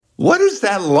What is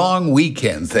that long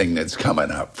weekend thing that's coming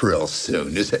up real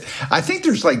soon? Is it? I think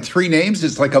there's like three names.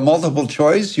 It's like a multiple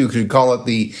choice. You could call it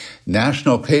the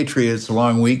National Patriots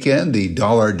Long Weekend, the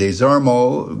Dollar des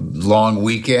Ormeaux Long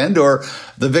Weekend, or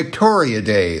the Victoria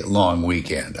Day Long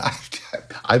Weekend.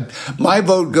 My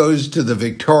vote goes to the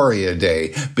Victoria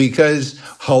Day because,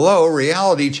 hello,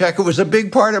 reality check. It was a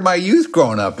big part of my youth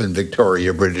growing up in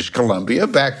Victoria, British Columbia.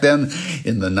 Back then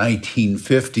in the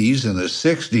 1950s and the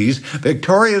 60s,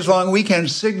 Victoria's Long Weekend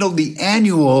signaled the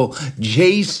annual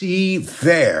JC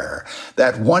Fair,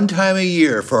 that one time a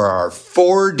year for our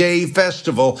 4-day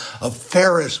festival of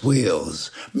Ferris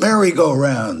wheels,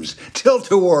 merry-go-rounds,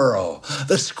 tilt-a-whirl,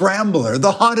 the scrambler,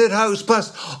 the haunted house,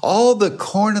 plus all the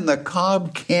corn and the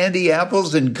cob candy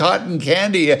apples and cotton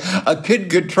candy a kid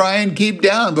could try and keep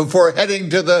down before heading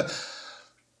to the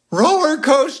roller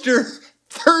coaster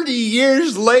 30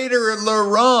 years later in La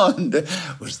Ronde.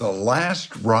 Was the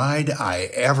last ride I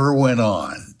ever went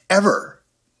on. Ever.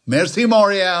 Merci,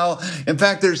 Montreal. In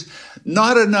fact, there's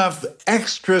not enough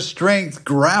extra strength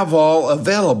Gravol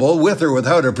available with or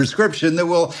without a prescription that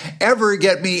will ever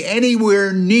get me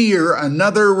anywhere near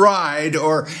another ride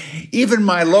or even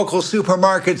my local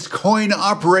supermarket's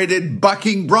coin-operated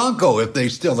bucking bronco if they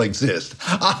still exist.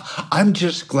 I'm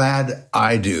just glad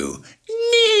I do.